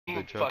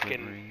the chocolate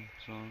fucking rain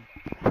song.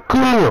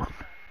 Cool.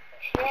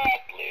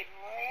 Chocolate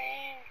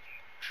rain.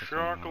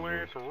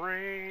 chocolate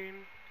rain.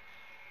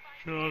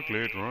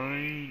 Chocolate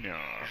rain.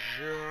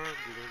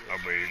 A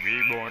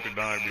baby born to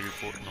die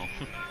before. No.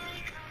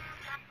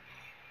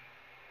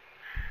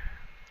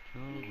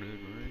 Chocolate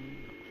rain.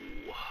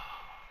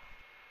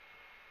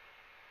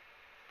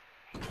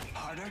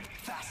 Harder,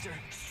 faster,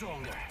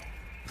 stronger.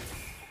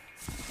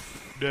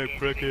 That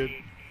cricket.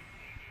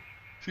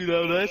 See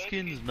now that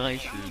skin's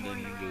nicer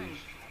than Mingo's.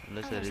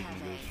 Unless that is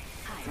Mingo's.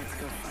 Let's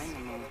go find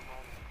them all.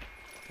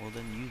 Well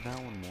then use that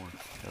one more.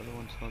 The other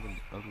one's fucking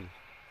ugly.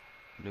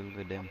 Look at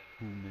the damn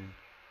poo man.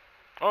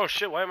 Oh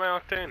shit, why am I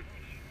Octane?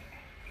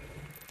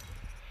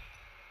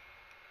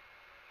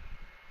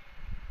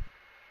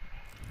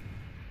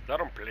 I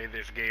don't play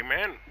this game,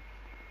 man.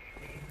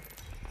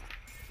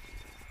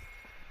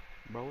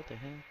 Bro, what the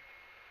hell?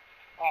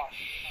 Oh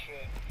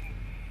shit.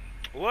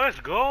 Let's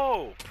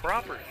go!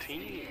 Proper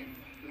team.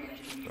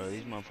 Bro,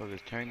 these motherfuckers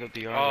tearing up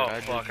the yard Oh that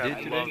I fuck, just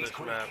I did love today. this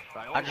map.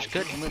 I just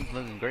cut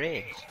looking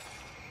grass.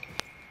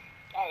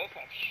 Oh, that's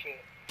not shit.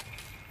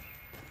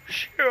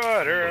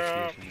 Shut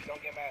up.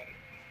 Don't get mad.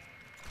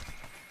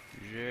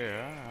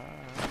 Yeah.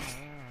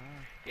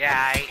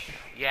 Yeah,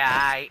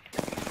 yeah. You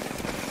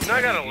know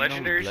I got You a know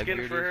legendary who skin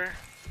Blackbeard for her?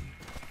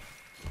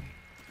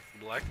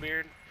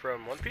 Blackbeard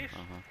from One Piece?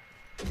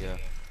 Yeah.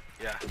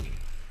 Yeah.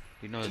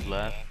 You know his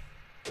laugh?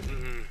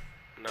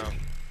 No.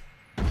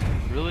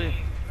 Really?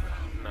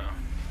 No.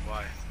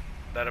 Why?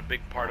 That a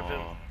big part of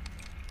him?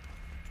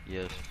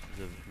 Yes,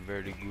 it's a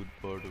very good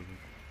part of him.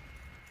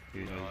 He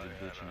knows Oh, the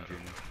yeah, bitch in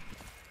general.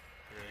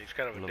 Yeah, he's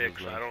kind of a Love dick,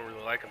 his so I laugh. don't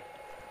really like him.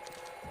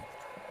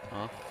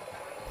 Huh?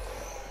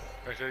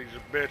 I said he's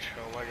a bitch.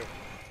 I don't like him.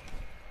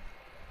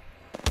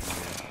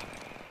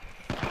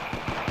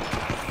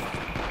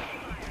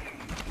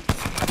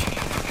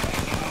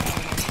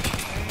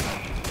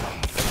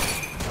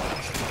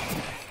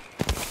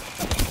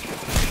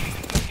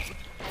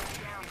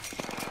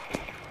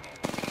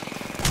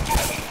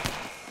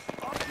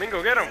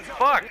 Mingo, get him!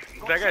 Fuck!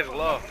 That guy's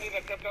low.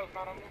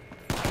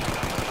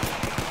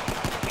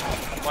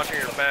 I'm watching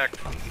your back.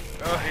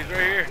 Oh, he's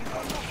right here.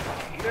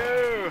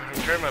 No!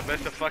 I'm trying my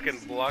best to fucking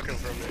block him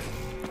from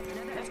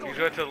it. He's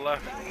going to the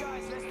left.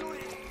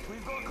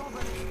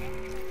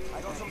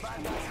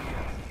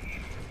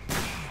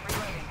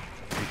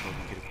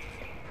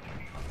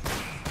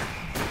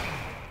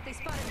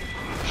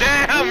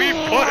 Damn, he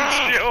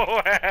punched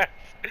your ass!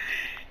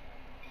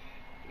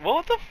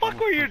 What the fuck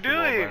were you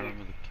doing?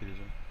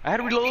 I had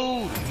to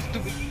reload!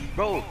 Stupid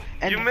bro.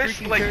 And You the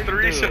missed freaking like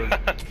character- 3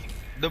 shots.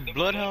 The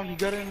bloodhound, he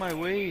got in my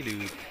way,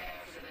 dude.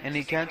 And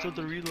he canceled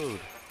the reload.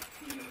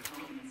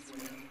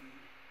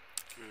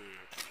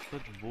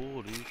 Such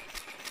bull, dude.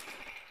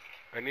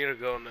 I need to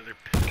go another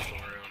pistol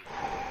round.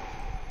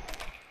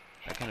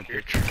 That kind of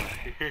You're, picture.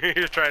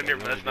 you're trying your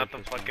Yeah, best not to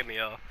pistol. fucking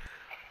yell.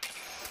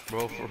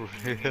 Bro, for real.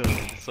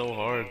 It's so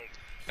hard.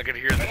 I could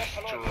hear the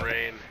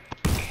strain.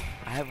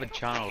 I have a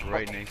child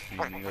right next to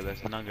me, Mingo.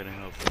 That's not gonna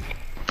help.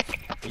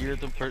 You're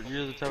the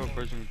type of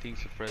person who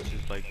thinks the fresh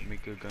is like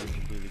make a gun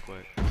completely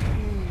quiet.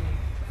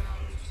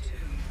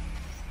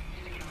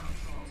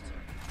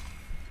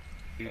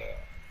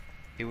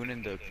 He went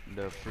in the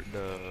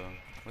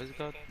what is it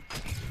called?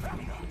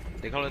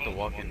 They call it the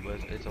walk-in, but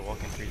it's a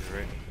walk-in freezer,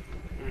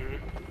 right?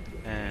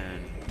 And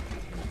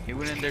he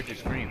went in there to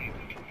scream.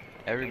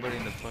 Everybody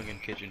in the fucking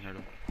kitchen heard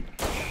him.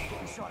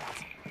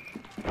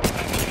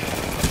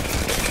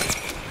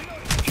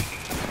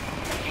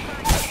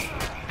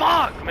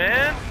 Fuck,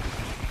 man!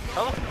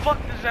 How the fuck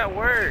does that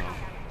work?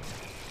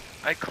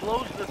 I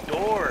closed the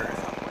door.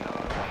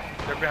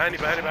 They're behind you,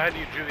 behind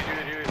you, Julie,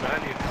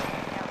 behind you.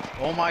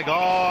 Oh my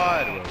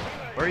god!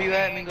 Where are you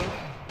at, Mingo?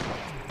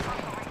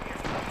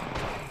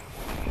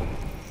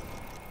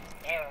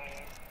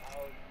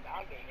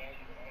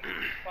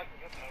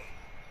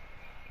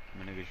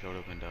 My nigga showed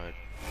up and died.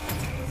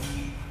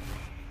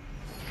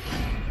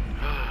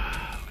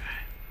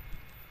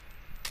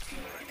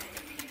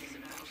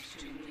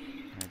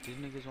 These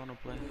niggas wanna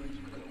play?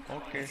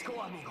 Okay. Let's go,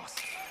 amigos.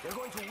 We're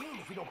going to win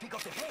if we don't pick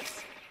up the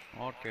pace.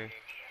 Okay.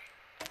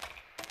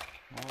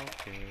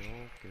 Okay.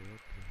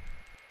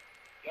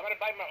 You want to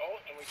buy my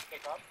ult and we can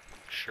pick up?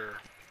 Sure.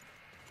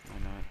 Why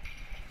not?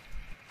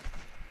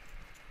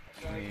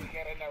 So if we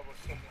get in there, we'll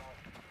skip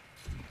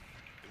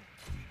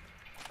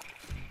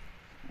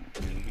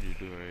it We can just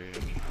do it right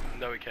here.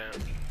 No, we can't.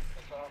 out.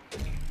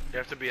 You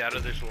have to be out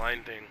of this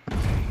line thing.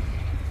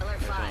 Alert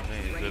That's what I'm 5.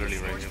 saying, it's Ready literally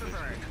to right scorch here, for basically.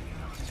 burn.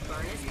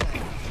 Burn is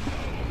good.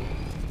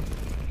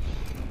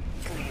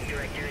 Please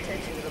direct your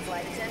attention to the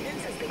flight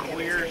attendants as they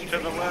Clears demonstrate to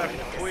the safety left, in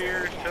the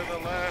clears to the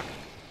left.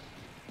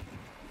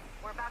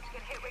 We're about to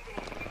get hit with it.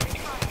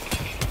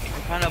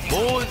 What kind of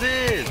bull is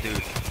this,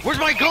 dude? Where's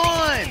my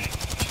gun?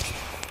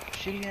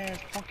 Shitty ass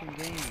fucking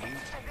game, dude.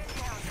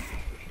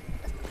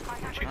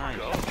 Nice.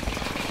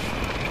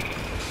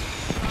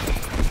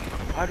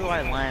 How do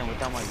I land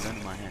without my gun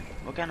in my hand?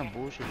 What kind of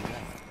bullshit is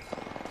that?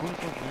 Who the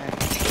fuck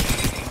lands?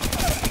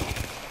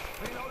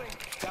 Reloading.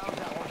 Down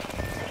that one.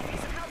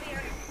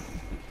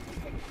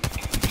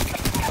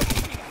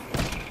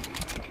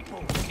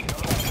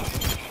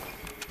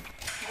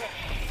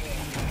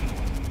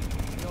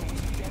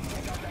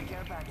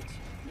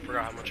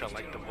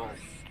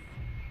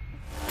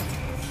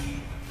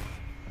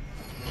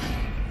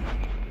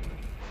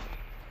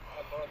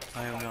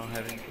 I am now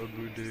having a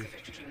good day.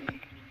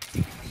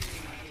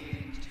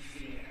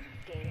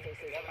 Game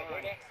faces on,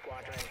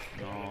 squadron.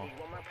 No. Need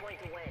one more point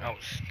to win.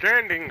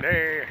 Outstanding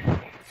day.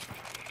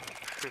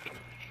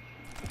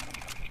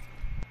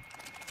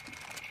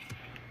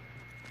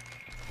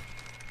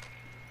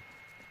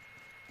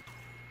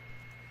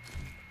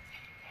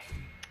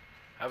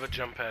 I have a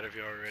jump pad if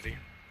y'all are ready.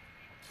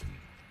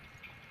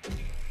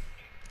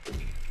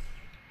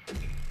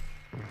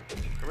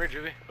 Come here,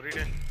 Juvie. What are you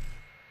doing?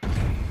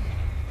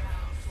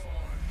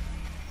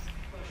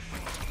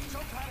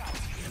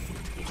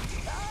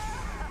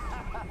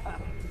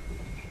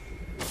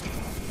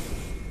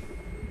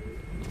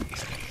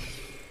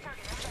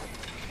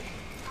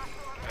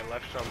 I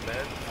left some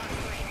dead.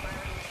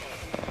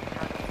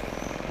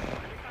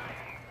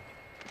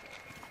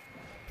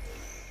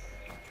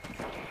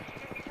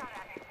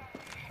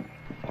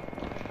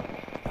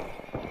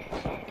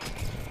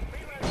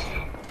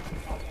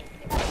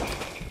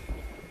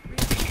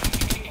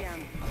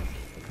 Down.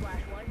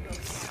 Flash one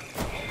goes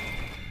down.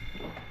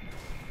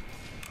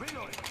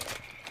 Reloading.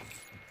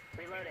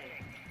 Reloading.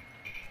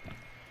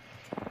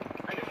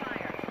 Under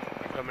fire.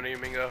 Coming to you,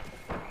 Mingo.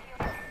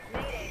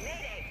 Mayday,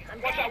 mayday.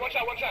 I'm Watch down. out, watch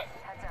out, watch out.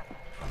 Heads up.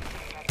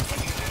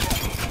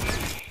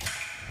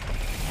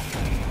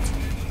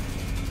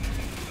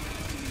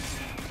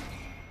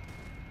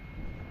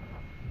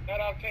 That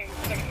octane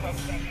second plus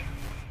second.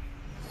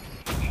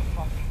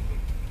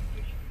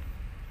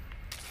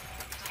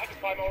 I can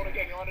buy my own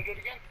again. You want to do it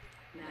again?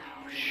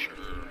 Sure.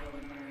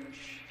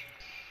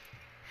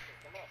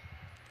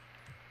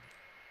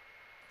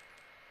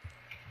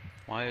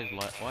 Why is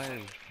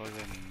fucking?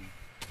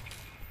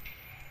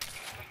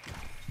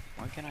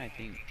 Why can't I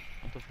think?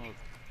 What the fuck?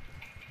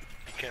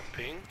 You can't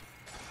ping?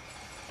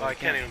 Oh, I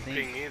can't even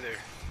ping either.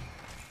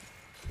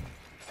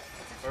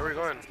 Where are we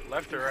going?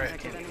 Left or right? I'm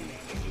gonna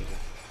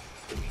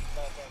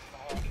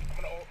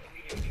ult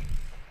immediately.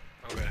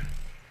 Okay.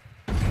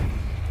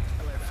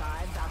 Alert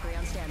 5, Valkyrie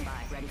on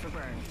standby. Ready for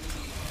burn.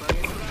 Burn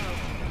is low.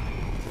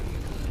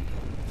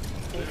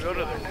 Let's go to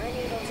the.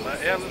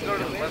 Yeah, let's go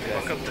to the. Let's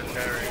fuck up this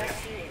guy right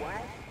here.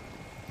 What?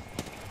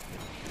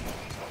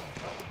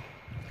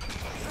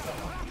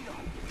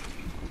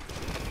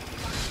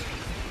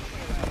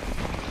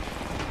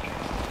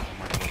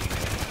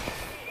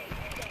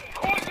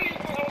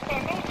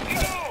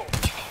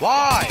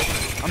 Why?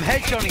 I'm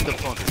headshotting the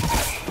fucker.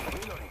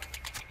 Reloading.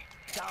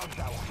 Down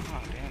that one.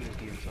 Oh, damn, this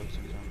game sucks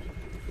sometimes.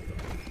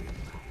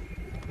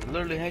 I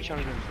literally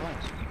headshotted him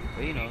twice.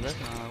 But you know, that's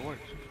not how it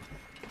works.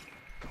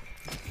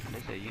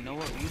 They say, you know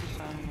what? You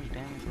decide how much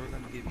damage we're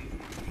gonna give you.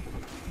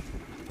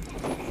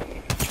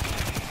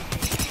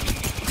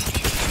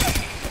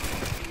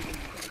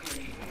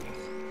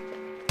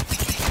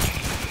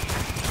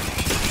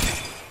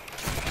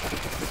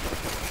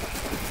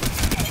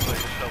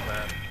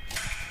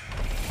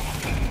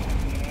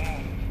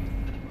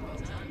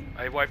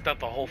 I wiped out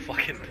the whole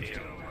fucking team.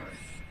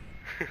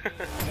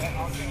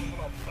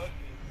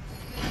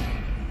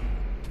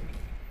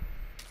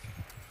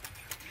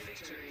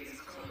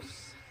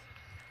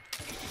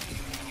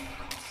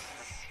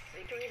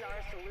 Victory is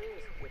ours to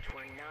lose, which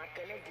we're not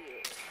gonna do,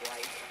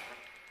 right?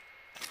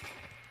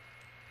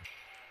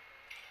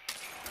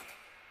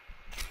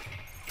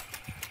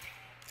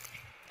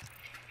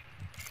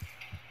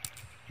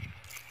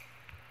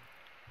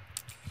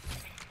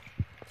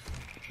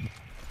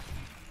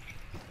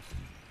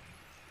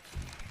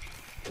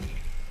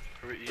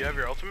 You have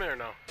your ultimate or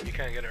no? You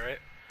can't get it, right?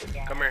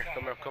 Come here,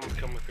 come up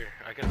here.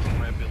 I can put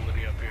my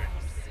ability up here.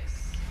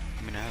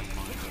 I mean, I have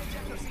mine.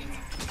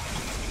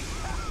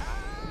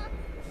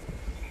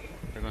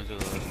 They're going to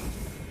the left.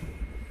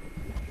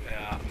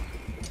 Yeah.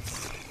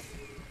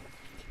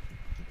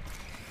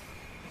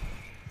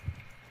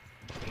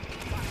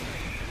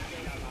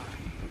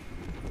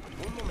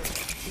 One moment.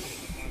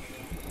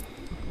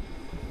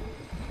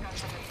 Got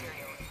some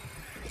materials.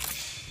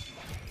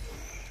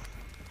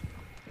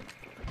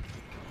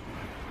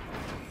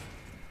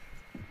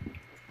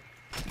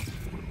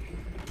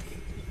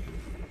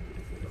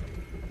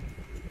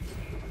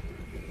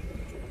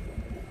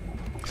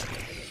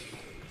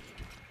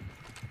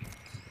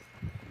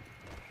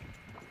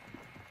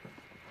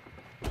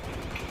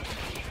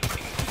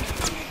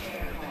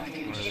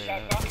 Where are they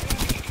at?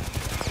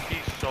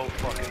 He's so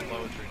fucking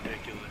low, it's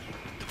ridiculous.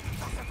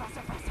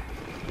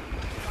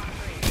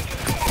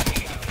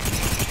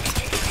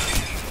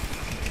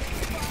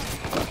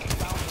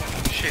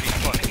 Shitty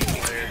fucking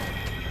player.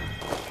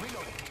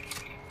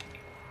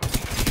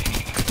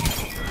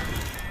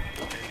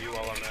 And you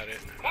while I'm at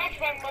it. Catch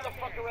that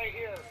motherfucker right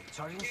here.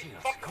 Charging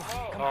shields. Fuck Come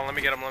him. on. Oh, let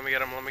me get him, I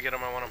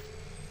want him.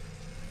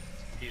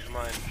 He's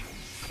mine.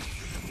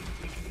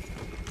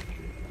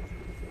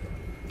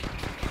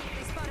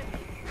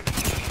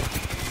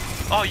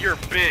 Oh, you're a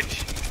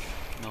bitch.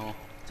 No.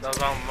 That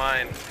was on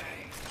mine.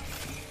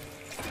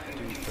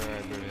 Dude,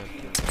 I barely have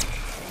to.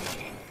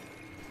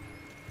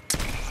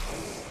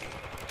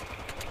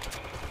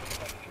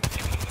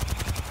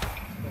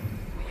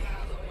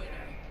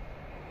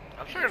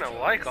 I'm starting to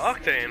like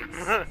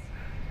Octane.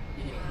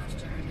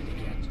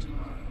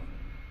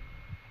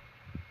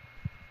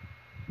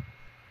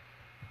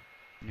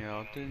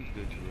 Yeah, Octane's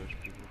good to rush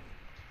people.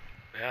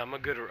 Yeah, I'm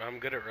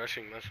good at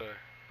rushing. That's why.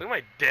 Look at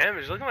my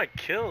damage. Look at my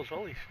kills.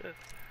 Holy shit.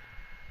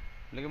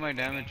 Look at my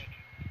damage.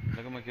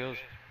 Look at my kills.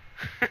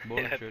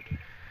 Bullshit.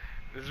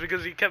 It's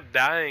because he kept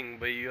dying,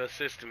 but you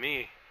assist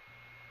me.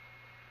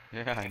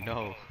 Yeah, I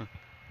know.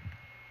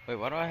 Wait,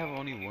 why do I have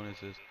only 1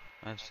 assist?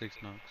 I have 6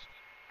 knocks.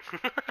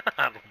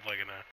 I don't fucking know.